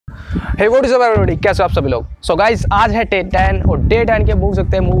Hey what is up everybody, कैसे हो आप सभी लोग। सो गाइज आज है डे 10 और डे 10 के मूव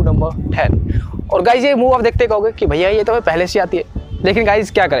सकते हैं मूव नंबर 10। और गाइज ये मूव आप देखते कहोगे कि भैया ये तो हमें पहले से आती है, लेकिन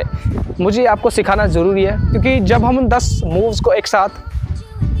गाइज क्या करें, मुझे आपको सिखाना ज़रूरी है, क्योंकि जब हम 10 मूव्स को एक साथ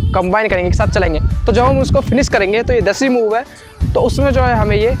कंबाइन करेंगे, एक साथ चलेंगे, तो जब हम उसको फिनिश करेंगे तो ये 10वीं मूव है, तो उसमें जो है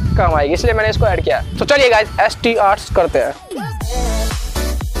हमें ये काम आएगी, इसलिए मैंने इसको ऐड किया है। तो चलिए गाइज STRs करते हैं।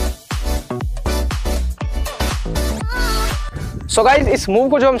 सो गाइज इस मूव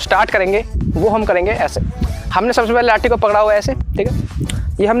को जो हम स्टार्ट करेंगे वो हम करेंगे ऐसे। हमने सबसे पहले लाठी को पकड़ा हुआ है ऐसे, ठीक है।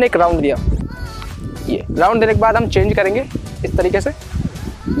 ये हमने एक राउंड दिया, ये राउंड देने के बाद हम चेंज करेंगे इस तरीके से,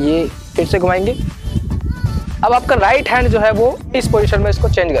 ये फिर से घुमाएंगे। अब आपका राइट हैंड जो है वो इस पोजीशन में इसको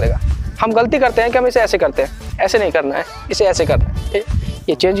चेंज करेगा। हम गलती करते हैं कि हम इसे ऐसे करते हैं, ऐसे नहीं करना है, इसे ऐसे करना है, ठीक है।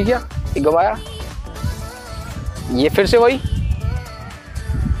 ये चेंज किया, ये घुमाया, ये फिर से वही,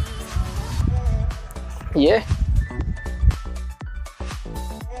 ये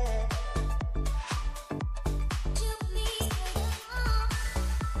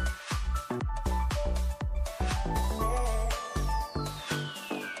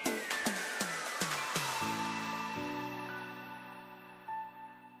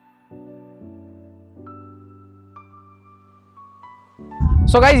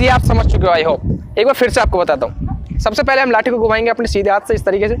सो गाइज ये आप समझ चुके हो आई होप। एक बार फिर से आपको बताता हूँ। सबसे पहले हम लाठी को घुमाएंगे अपने सीधे हाथ से इस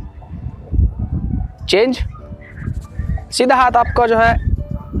तरीके से, चेंज। सीधा हाथ आपका जो है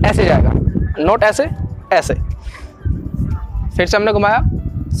ऐसे जाएगा, नोट ऐसे ऐसे। फिर से हमने घुमाया,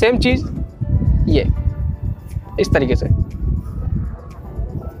 सेम चीज, ये इस तरीके से,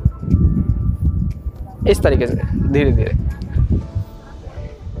 इस तरीके से धीरे धीरे।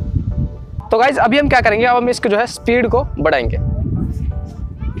 तो गाइज अभी हम क्या करेंगे, अब हम इसको जो है स्पीड को बढ़ाएंगे,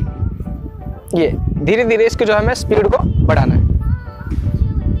 ये धीरे धीरे इसको जो है हमें स्पीड को बढ़ाना है।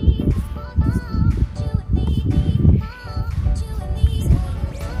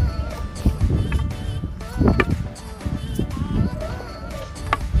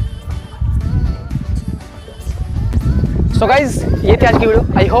 सो गाइज ये थी आज की video,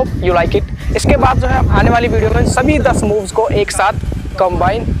 I hope you like it. इसके बाद जो है हम आने वाली वीडियो में सभी 10 मूव्स को एक साथ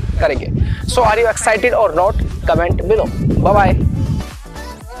कंबाइन करेंगे। सो आर यू एक्साइटेड और not, comment below. Bye bye.